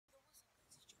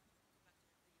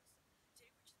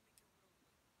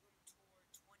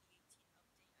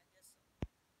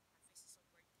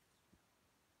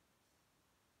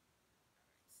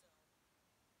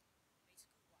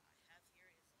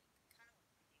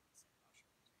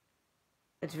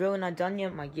it's really not done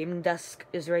yet. My gaming desk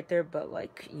is right there, but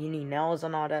like you need nails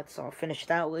and all that, so I'll finish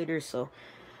that later. So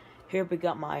here we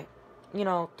got my,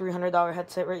 $300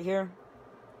 headset right here.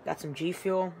 Got some G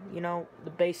Fuel, the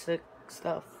basic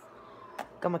stuff.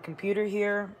 Got my computer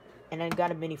here, and then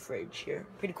got a mini fridge here.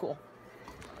 Pretty cool.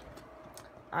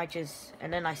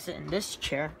 And then I sit in this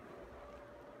chair.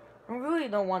 I really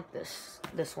don't want this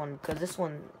one, because this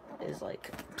one is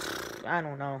like, I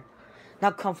don't know,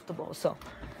 not comfortable. So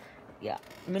yeah,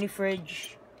 mini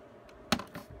fridge.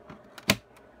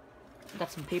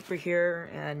 Got some paper here,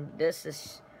 and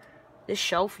this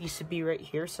shelf used to be right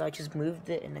here, so I just moved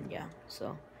it, and then yeah,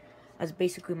 so that's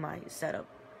basically my setup.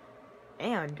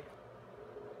 And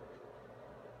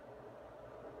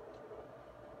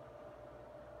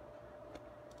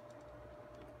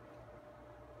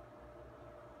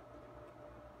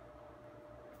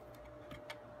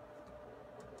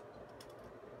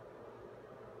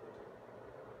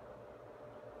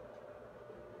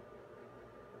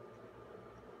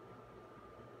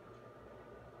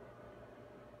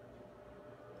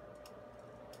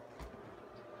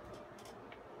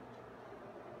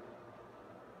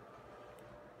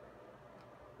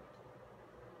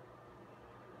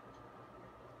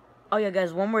oh yeah,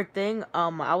 guys, one more thing.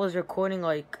 I was recording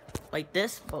like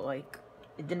this, but like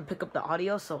it didn't pick up the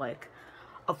audio, so like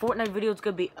a Fortnite video is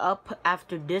gonna be up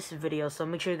after this video, so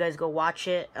make sure you guys go watch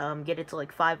it. Get it to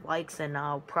like 5 likes, and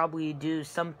I'll probably do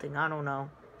something, I don't know,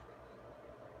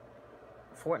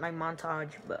 Fortnite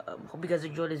montage. But hope you guys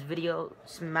enjoyed this video.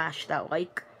 Smash that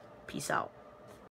like. Peace out.